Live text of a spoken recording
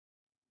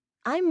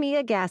I'm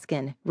Mia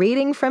Gaskin,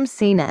 reading from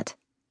CNET.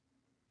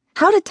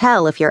 How to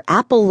Tell If Your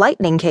Apple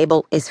Lightning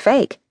Cable is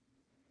Fake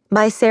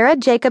by Sarah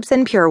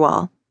Jacobsson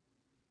Purewal.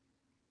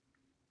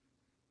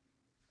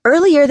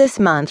 Earlier this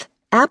month,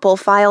 Apple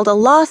filed a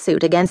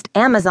lawsuit against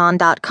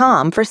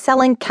Amazon.com for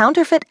selling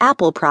counterfeit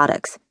Apple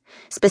products,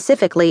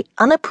 specifically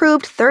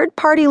unapproved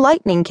third-party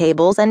lightning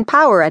cables and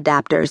power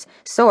adapters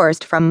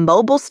sourced from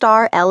Mobile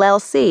Star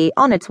LLC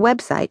on its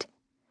website.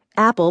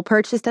 Apple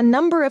purchased a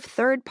number of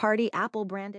third-party Apple-branded